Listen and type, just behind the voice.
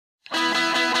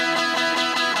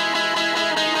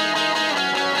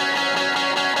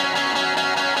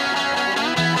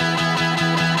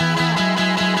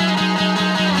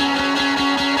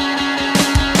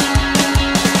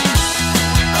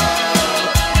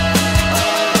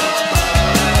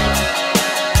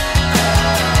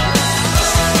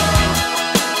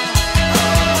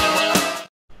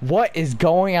What is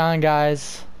going on,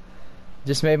 guys?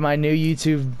 Just made my new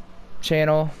YouTube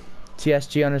channel,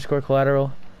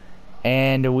 TSG_collateral,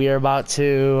 and we are about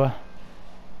to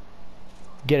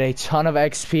get a ton of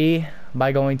XP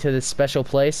by going to this special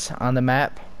place on the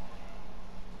map.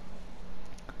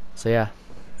 So yeah,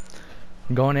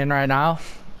 I'm going in right now.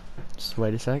 Just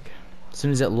wait a sec. As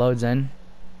soon as it loads in.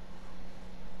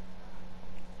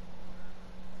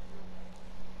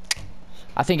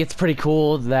 I think it's pretty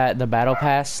cool that the battle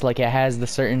pass, like, it has the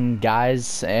certain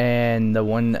guys and the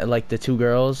one, like, the two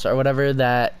girls or whatever,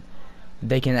 that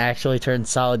they can actually turn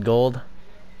solid gold.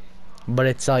 But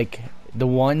it's like the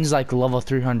one's like level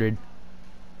 300.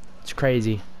 It's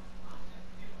crazy.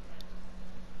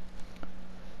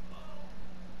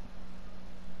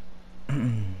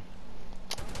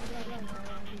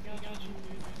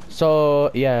 So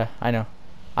yeah, I know.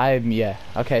 Yeah.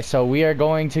 Okay, so we are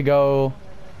going to go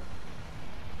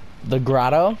the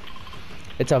grotto.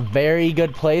 It's a very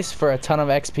good place for a ton of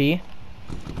XP.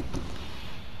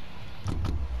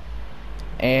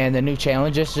 And the new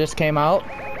challenges just came out.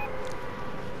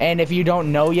 And if you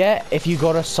don't know yet, if you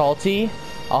go to Salty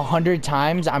 100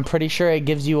 times, I'm pretty sure it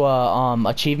gives you a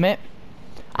achievement.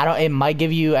 It might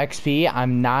give you XP.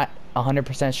 I'm not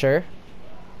 100% sure.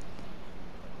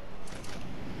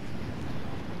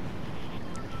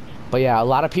 But yeah, a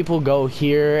lot of people go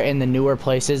here in the newer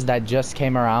places that just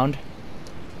came around.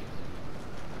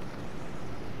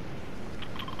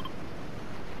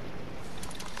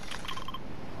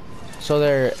 So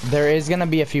there is gonna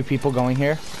be a few people going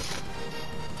here.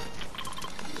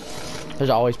 There's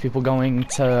always people going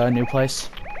to a new place.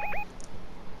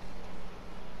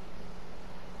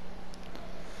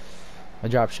 The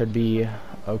drop should be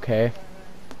okay.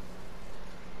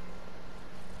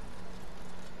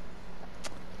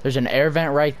 There's an air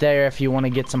vent right there if you want to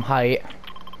get some height.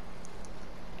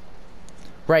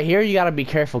 Right here, you gotta be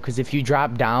careful because if you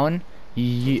drop down,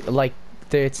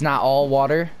 it's not all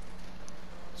water.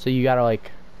 So you gotta, like,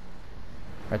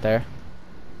 right there.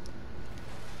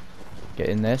 Get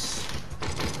in this.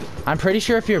 I'm pretty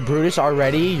sure if you're Brutus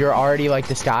already, you're already, like,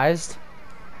 disguised.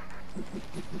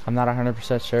 I'm not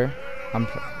 100% sure.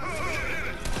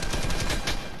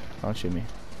 Don't shoot me.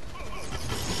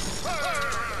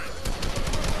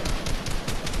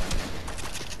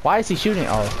 Why is he shooting?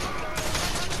 Oh.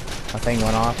 My thing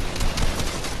went off.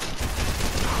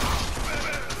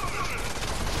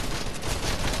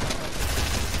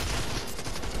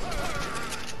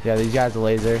 Yeah, these guys are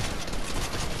laser.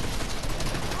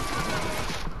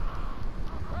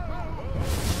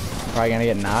 Probably gonna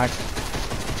get knocked.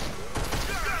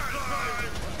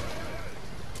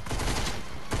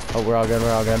 Oh, we're all good,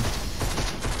 we're all good.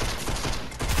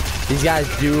 These guys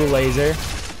do laser.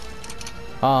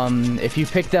 If you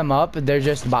pick them up, they're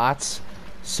just bots.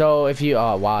 So if you,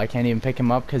 oh wow, I can't even pick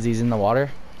him up because he's in the water.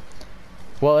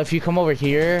 Well, if you come over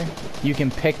here, you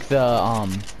can pick the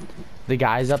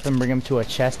guys up and bring them to a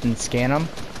chest and scan them.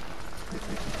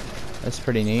 That's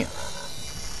pretty neat.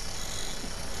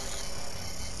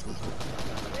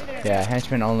 Yeah,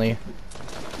 henchmen only.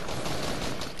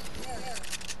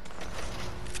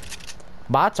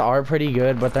 Bots are pretty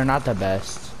good, but they're not the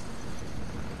best.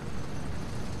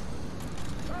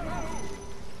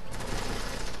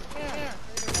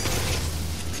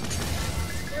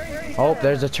 Oh,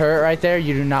 there's a turret right there.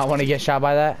 You do not want to get shot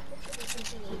by that.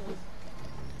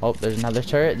 Oh, there's another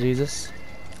turret. Jesus.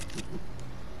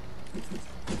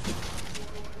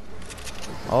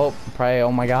 Oh, probably.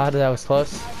 Oh my God, that was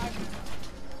close.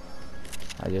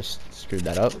 I just screwed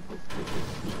that up.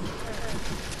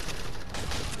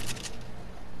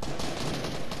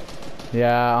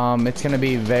 Yeah, it's gonna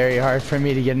be very hard for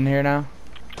me to get in here now.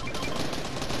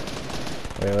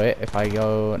 Wait, if I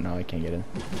go... No, I can't get in.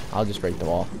 I'll just break the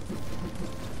wall.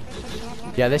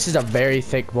 Yeah, this is a very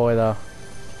thick boy, though.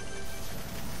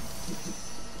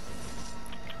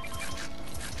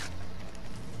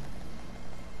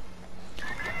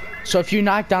 So if you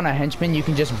knock down a henchman, you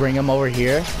can just bring him over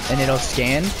here, and it'll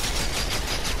scan.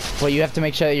 Well, you have to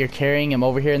make sure that you're carrying him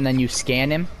over here, and then you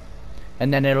scan him,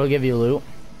 and then it'll give you loot.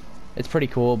 It's pretty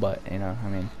cool, but, you know, I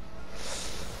mean...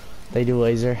 They do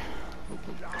laser.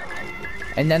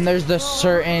 And then there's the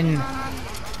certain...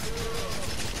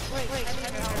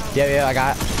 Yeah, I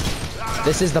got...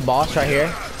 This is the boss right here.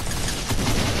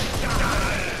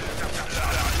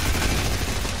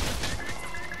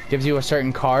 Gives you a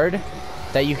certain card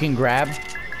that you can grab.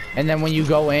 And then when you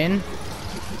go in,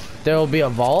 there will be a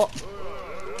vault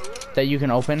that you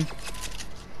can open.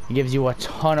 It gives you a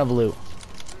ton of loot.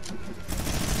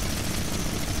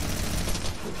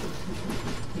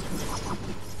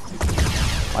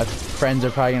 My friends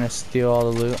are probably gonna steal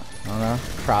all the loot. I don't know.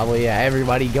 Probably, yeah.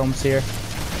 Everybody comes here.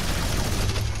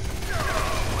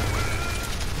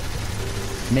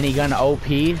 Minigun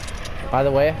OP, by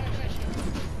the way.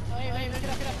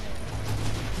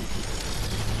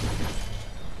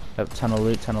 Yep, ton of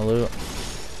loot, ton of loot.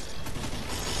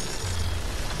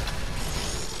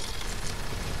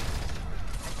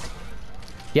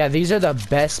 Yeah, these are the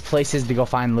best places to go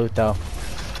find loot, though.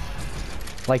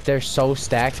 Like, they're so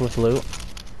stacked with loot.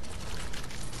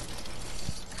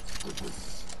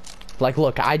 Like,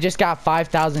 look, I just got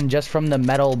 5,000 just from the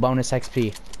metal bonus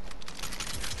XP.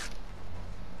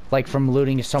 Like, from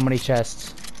looting so many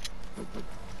chests.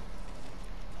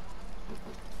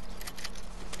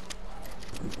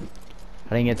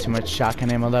 I didn't get too much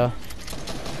shotgun ammo, though.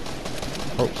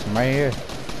 Oh, some right here.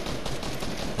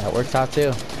 That works out,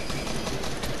 too.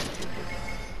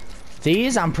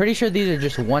 These, I'm pretty sure these are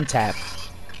just one tap.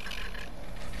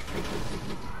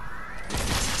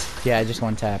 Yeah, just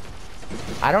one tap.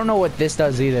 I don't know what this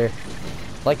does either.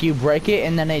 Like, you break it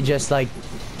and then it just, like,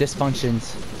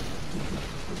 dysfunctions.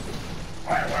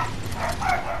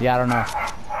 Yeah, I don't know.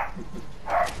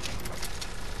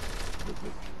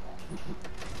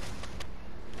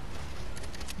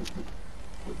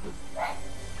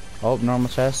 Oh, normal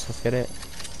chest. Let's get it.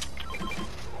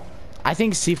 I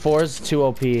think C4 is too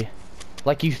OP.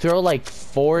 Like, you throw like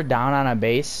 4 down on a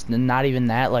base, not even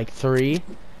that, like 3,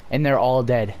 and they're all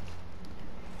dead.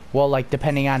 Well, like,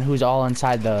 depending on who's all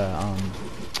inside the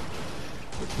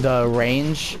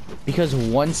range, because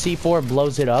one C4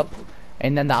 blows it up,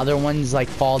 and then the other ones like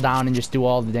fall down and just do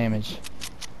all the damage.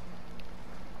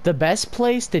 The best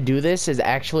place to do this is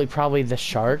actually probably the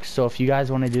shark. So if you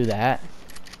guys want to do that,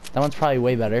 that one's probably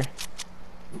way better.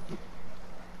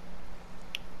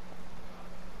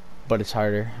 But it's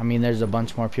harder. I mean, there's a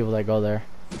bunch more people that go there.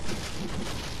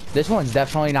 This one's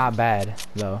definitely not bad,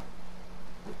 though.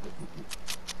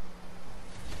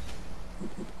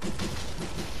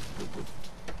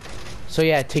 So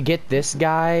yeah, to get this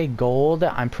guy gold,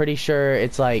 I'm pretty sure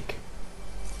it's like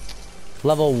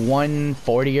level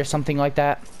 140 or something like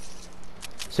that.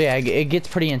 So yeah, it gets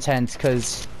pretty intense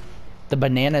because the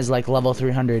banana is like level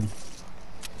 300.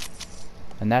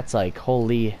 And that's like,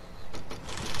 holy.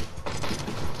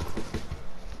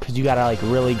 Because you gotta like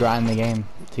really grind the game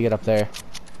to get up there.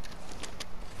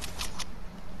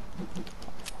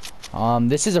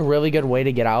 This is a really good way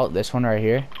to get out, this one right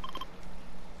here.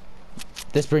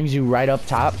 This brings you right up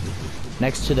top,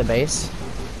 next to the base.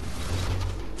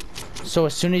 So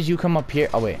as soon as you come up here,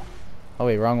 oh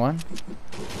wait, wrong one.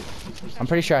 I'm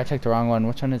pretty sure I took the wrong one.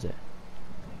 Which one is it?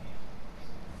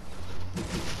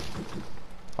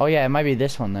 Oh yeah, it might be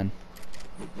this one then.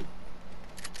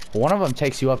 One of them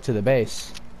takes you up to the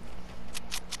base.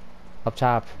 Up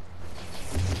top.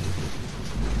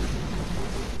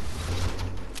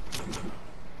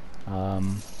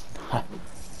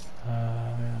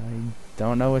 I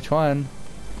don't know which one.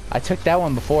 I took that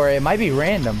one before. It might be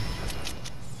random.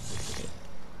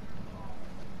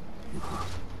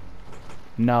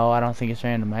 No, I don't think it's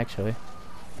random actually.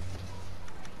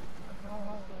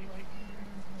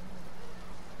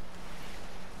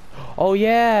 Oh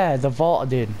yeah, the vault,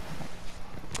 dude.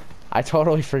 I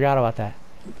totally forgot about that.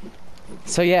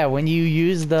 So yeah, when you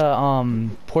use the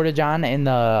porta-john in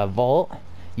the vault,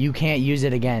 you can't use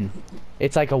it again.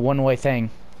 It's like a one-way thing.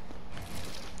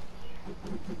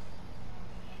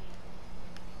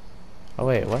 Oh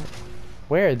wait, what?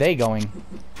 Where are they going?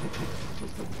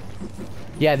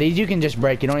 Yeah, these you can just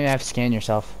break. You don't even have to scan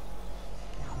yourself.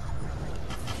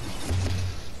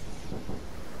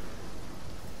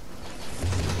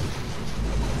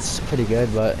 It's pretty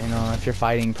good, but you know, if you're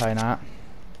fighting, probably not.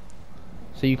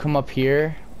 So you come up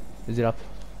here. Is it up?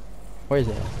 Where is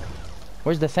it?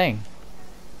 Where's the thing?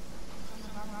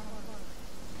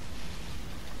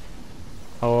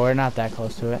 Oh, we're not that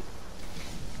close to it.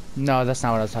 No, that's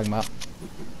not what I was talking about.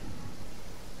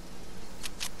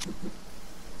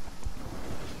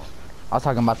 I was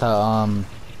talking about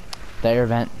the air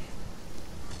vent.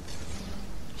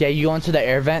 Yeah, you go into the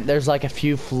air vent, there's like a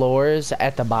few floors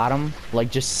at the bottom, like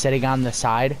just sitting on the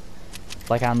side,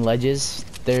 like on ledges.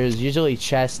 There's usually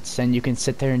chests and you can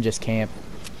sit there and just camp.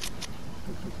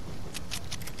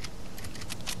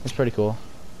 It's pretty cool.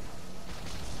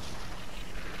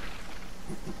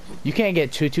 You can't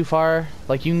get too far.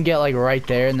 Like, you can get like right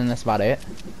there and then that's about it.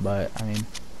 But, I mean,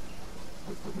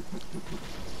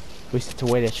 we just have to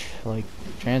wait to like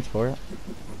transport.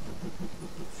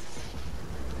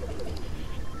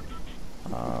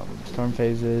 Storm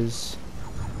phases.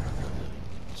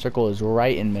 Circle is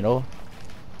right in middle.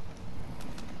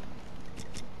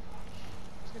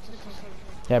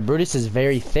 Yeah, Brutus is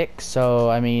very thick, so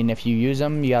I mean, if you use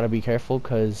him, you gotta be careful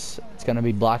because it's gonna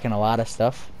be blocking a lot of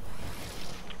stuff.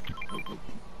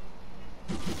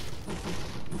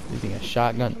 Using a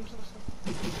shotgun.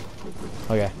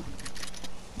 Okay.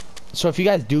 So if you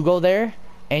guys do go there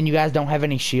and you guys don't have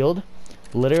any shield,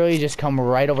 literally just come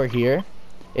right over here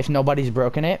if nobody's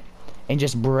broken it and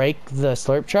just break the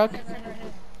slurp truck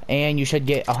and you should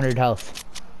get 100 health.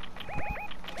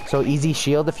 So easy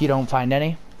shield if you don't find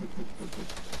any.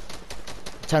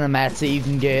 Ton of mats that you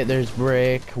can get. There's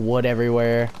brick, wood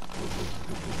everywhere.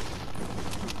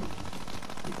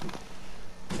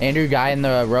 Andrew, guy in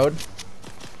the road.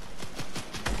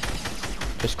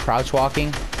 Just crouch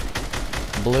walking.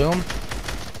 Bloom.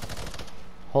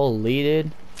 Holy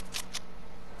dude.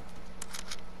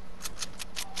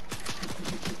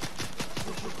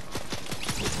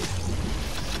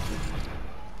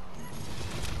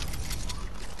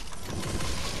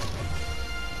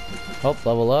 Oh,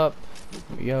 level up.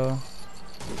 Here we go.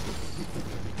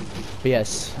 But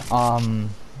yes,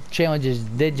 challenges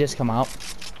did just come out.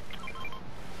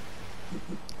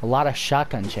 A lot of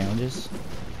shotgun challenges.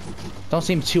 Don't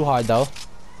seem too hard though.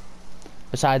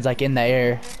 Besides like in the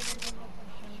air.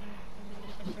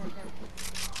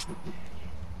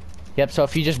 Yep, so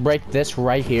if you just break this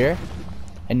right here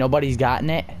and nobody's gotten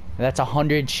it, that's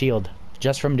 100 shield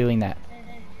just from doing that.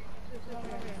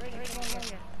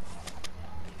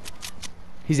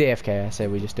 He's AFK, I say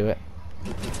we just do it.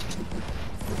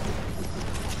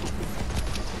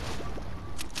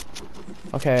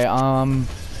 Okay,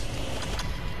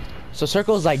 so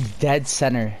circle is like dead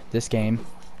center this game.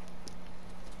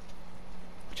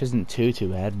 Which isn't too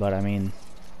bad, but I mean,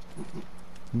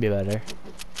 be better.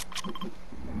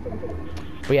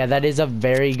 But yeah, that is a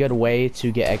very good way to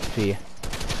get XP.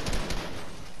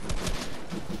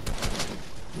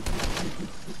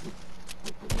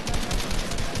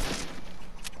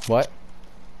 What?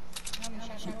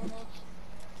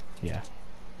 Yeah.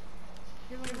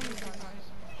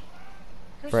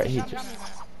 Right, he just...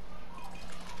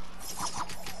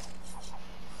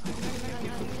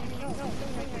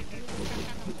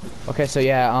 Okay, so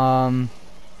yeah,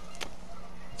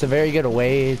 it's a very good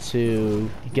way to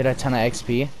get a ton of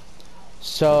XP.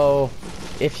 So,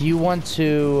 if you want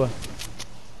to...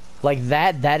 Like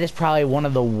that is probably one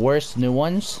of the worst new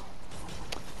ones.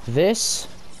 This...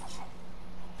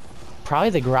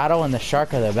 Probably the grotto and the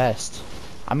shark are the best.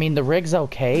 I mean, the rig's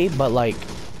okay, but like,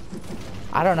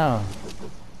 I don't know.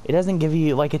 It doesn't give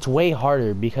you, like, it's way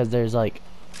harder because there's like,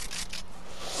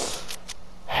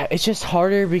 it's just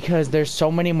harder because there's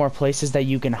so many more places that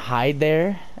you can hide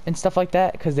there and stuff like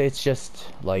that. Because it's just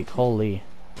like, holy,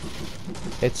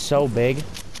 it's so big.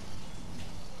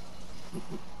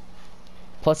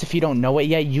 Plus, if you don't know it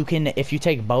yet, you can, if you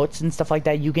take boats and stuff like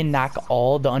that, you can knock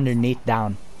all the underneath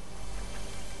down.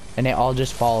 And it all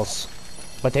just falls.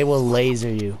 But they will laser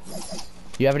you.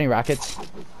 Do you have any rockets?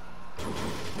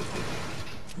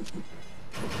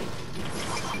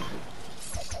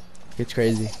 It's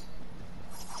crazy.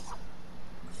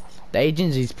 The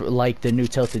agency's like the new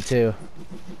Tilted too.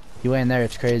 You went in there,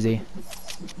 it's crazy.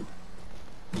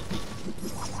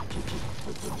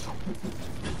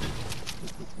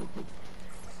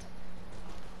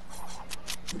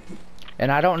 And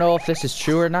I don't know if this is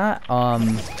true or not.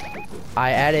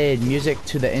 I added music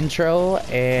to the intro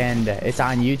and it's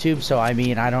on YouTube, so I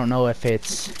mean, I don't know if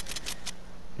it's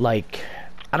like,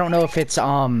 I don't know if it's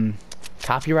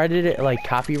copyrighted, like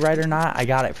copyright or not. I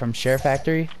got it from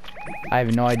SHAREfactory. I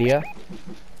have no idea.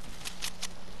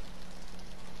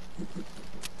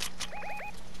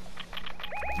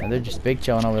 And they're just big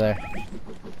chilling over there.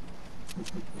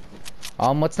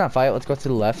 Let's not fight, let's go to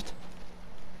the left.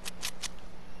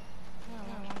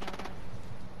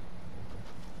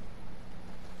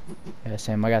 Yeah,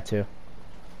 same. I got 2.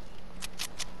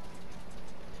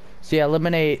 So yeah,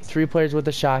 eliminate 3 players with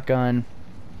a shotgun.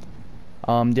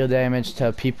 Deal damage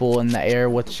to people in the air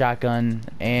with the shotgun,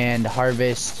 and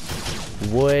harvest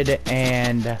wood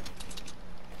and...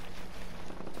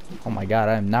 Oh my god,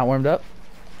 I am not warmed up.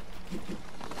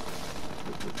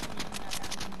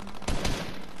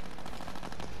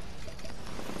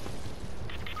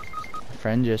 My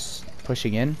friend just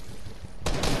pushing in.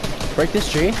 Break this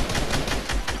tree.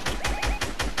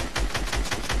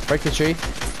 Break the tree.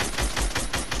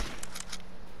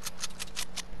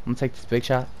 I'm gonna take this big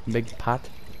shot, big pot.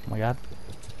 Oh my god.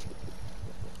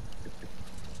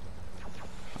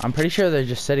 I'm pretty sure they're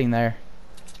just sitting there.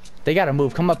 They gotta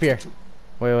move. Come up here.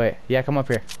 Wait. Yeah, come up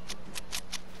here.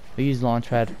 We use launch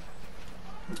pad.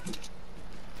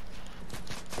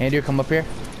 Andrew, come up here.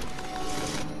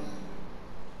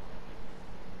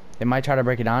 They might try to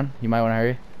break it on. You might want to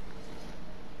hurry.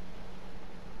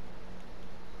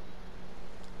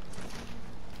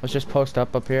 Let's just post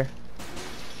up here.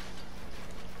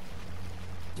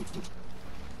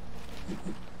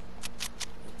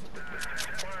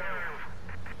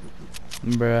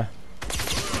 Bruh.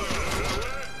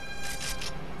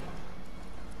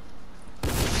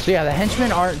 So yeah, the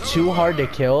henchmen aren't too hard to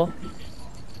kill.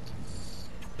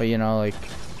 But you know, like,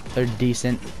 they're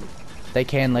decent. They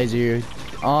can laser you.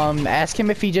 Ask him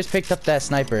if he just picked up that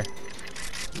sniper.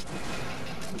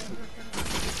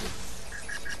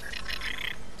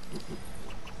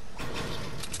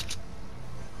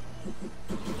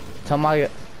 Tell him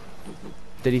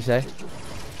did he say?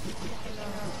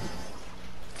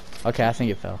 Okay, I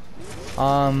think it fell.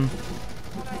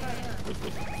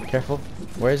 Careful.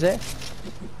 Where is it?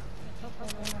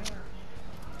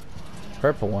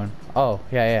 Purple one. Oh,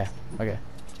 yeah. Okay.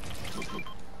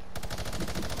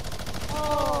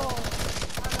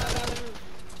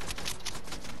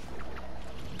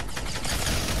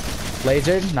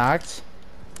 Lasered, knocked.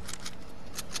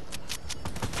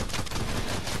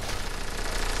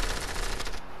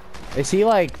 Is he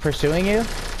like pursuing you?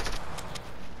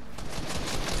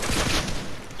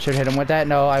 Should hit him with that.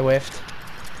 No, I whiffed.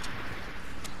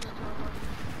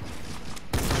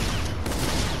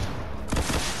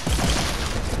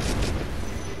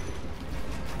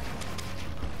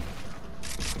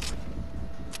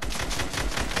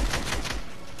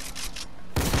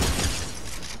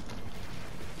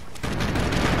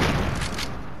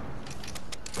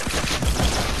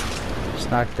 Just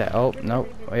knocked that. Oh,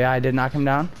 nope. Yeah, I did knock him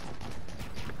down.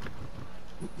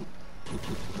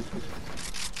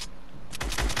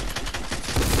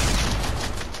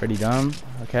 Pretty dumb.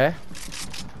 Okay.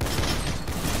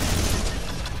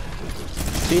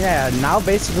 So yeah, now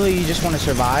basically you just want to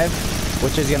survive,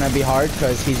 which is gonna be hard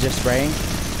because he's just spraying.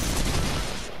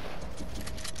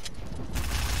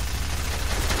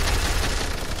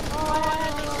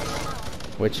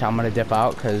 Which I'm gonna dip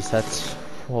out because that's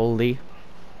holy.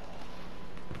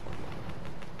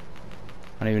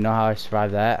 I don't even know how I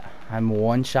survived that. I'm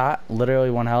one shot, literally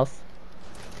 1 health.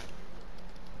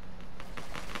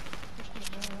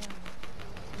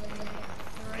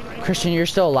 Christian, you're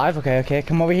still alive? Okay,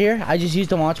 come over here. I just used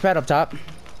the launch pad up top.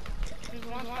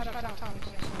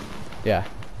 Yeah.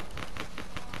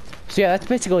 So yeah, that's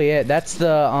basically it. That's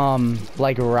the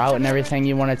like route and everything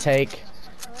you want to take.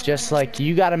 Just like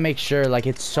you got to make sure, like,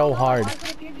 it's so hard.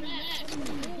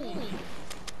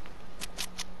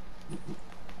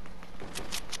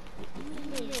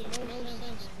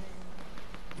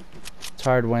 It's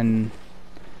hard when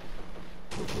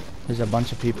there's a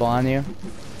bunch of people on you.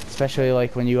 Especially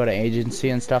like when you go to agency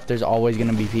and stuff, there's always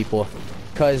gonna be people.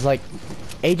 Cause like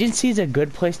agency is a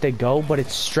good place to go, but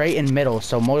it's straight in middle,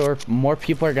 so more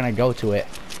people are gonna go to it.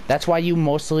 That's why you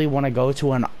mostly want to go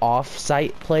to an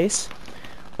off-site place.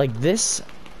 Like this,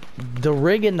 the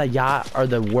rig and the yacht are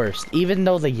the worst. Even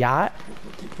though the yacht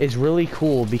is really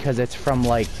cool because it's from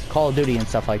like Call of Duty and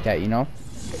stuff like that, you know?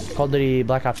 Call of Duty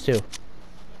Black Ops 2.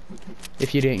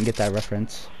 If you didn't get that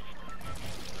reference.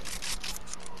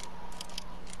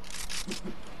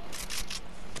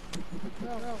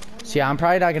 So yeah, I'm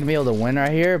probably not gonna be able to win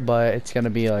right here, but it's gonna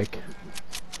be like,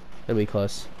 it'll be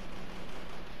close.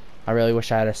 I really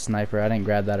wish I had a sniper. I didn't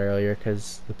grab that earlier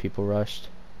because the people rushed.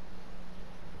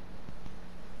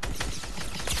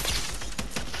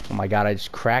 Oh my god, I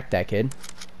just cracked that kid.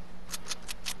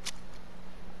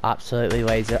 Absolutely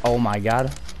laser. Oh my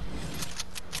god.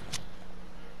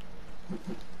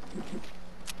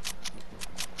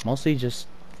 Mostly just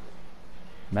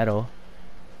metal.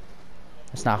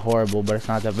 It's not horrible, but it's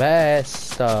not the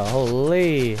best.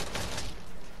 Holy.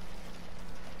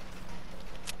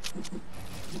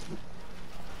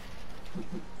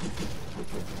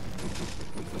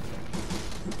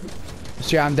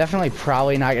 So yeah, I'm definitely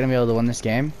probably not gonna be able to win this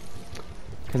game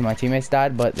because my teammates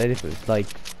died, but they did, like,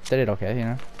 they did okay, you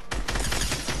know.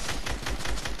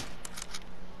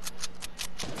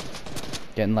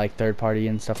 Getting like third party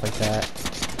and stuff like that.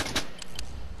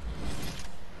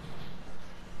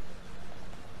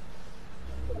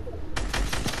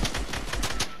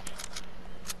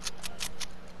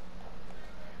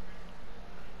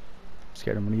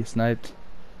 Scared I'm gonna get sniped.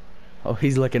 Oh,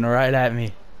 he's looking right at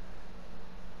me.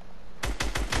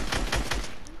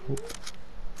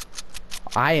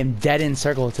 I am dead in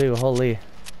circle too, holy.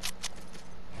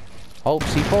 Oh,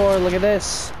 C4, look at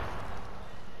this.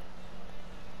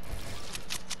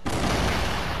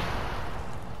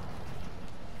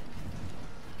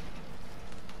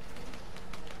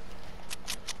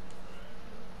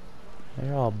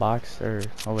 They're all boxed, or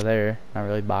over there, not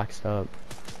really boxed up.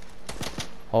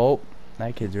 Oh,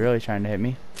 that kid's really trying to hit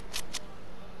me.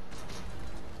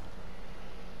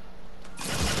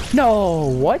 No,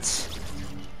 what?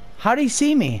 How'd he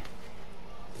see me?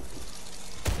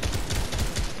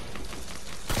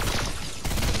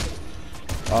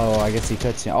 Oh, I guess he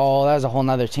could see. Oh, that was a whole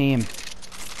nother team.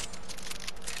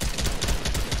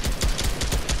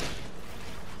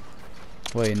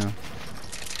 Wait, no.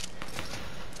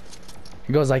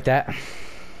 It goes like that.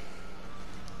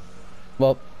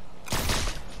 Well,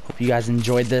 hope you guys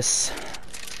enjoyed this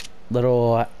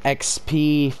little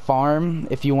XP farm.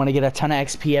 If you want to get a ton of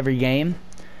XP every game.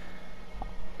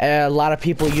 A lot of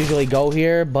people usually go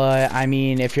here, but I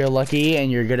mean, if you're lucky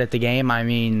and you're good at the game, I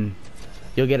mean,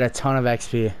 you'll get a ton of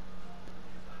XP.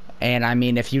 And I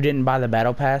mean, if you didn't buy the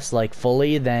battle pass like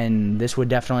fully, then this would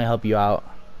definitely help you out.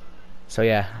 So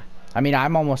yeah, I mean,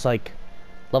 I'm almost like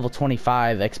level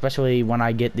 25, especially when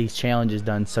I get these challenges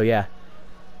done. So yeah,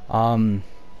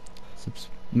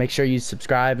 make sure you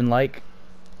subscribe and like,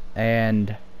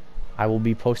 and I will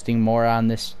be posting more on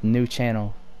this new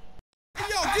channel. Yo,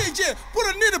 DJ, put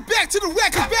a nigga back to the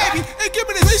record, baby, and give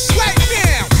me this shit.